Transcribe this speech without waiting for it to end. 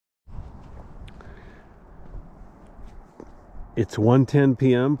It's 1:10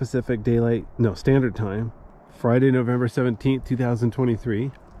 p.m. Pacific Daylight, no, Standard Time, Friday, November 17th,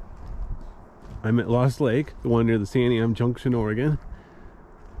 2023. I'm at Lost Lake, the one near the Santiam Junction, Oregon.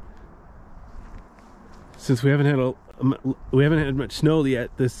 Since we haven't had much snow yet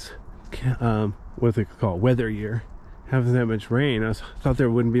this what's it called, weather year, haven't had much rain, I thought there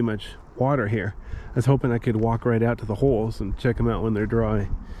wouldn't be much water here. I was hoping I could walk right out to the holes and check them out when they're dry,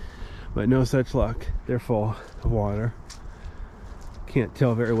 but no such luck. They're full of water. Can't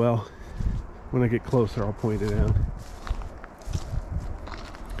tell very well. When I get closer, I'll point it out.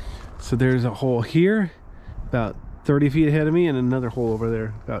 So there's a hole here about 30 feet ahead of me, and another hole over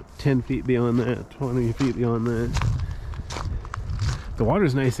there about 10 feet beyond that, 20 feet beyond that. The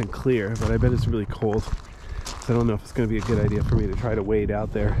water's nice and clear, but I bet it's really cold. So I don't know if it's going to be a good idea for me to try to wade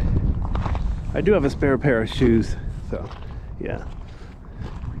out there. I do have a spare pair of shoes, so yeah.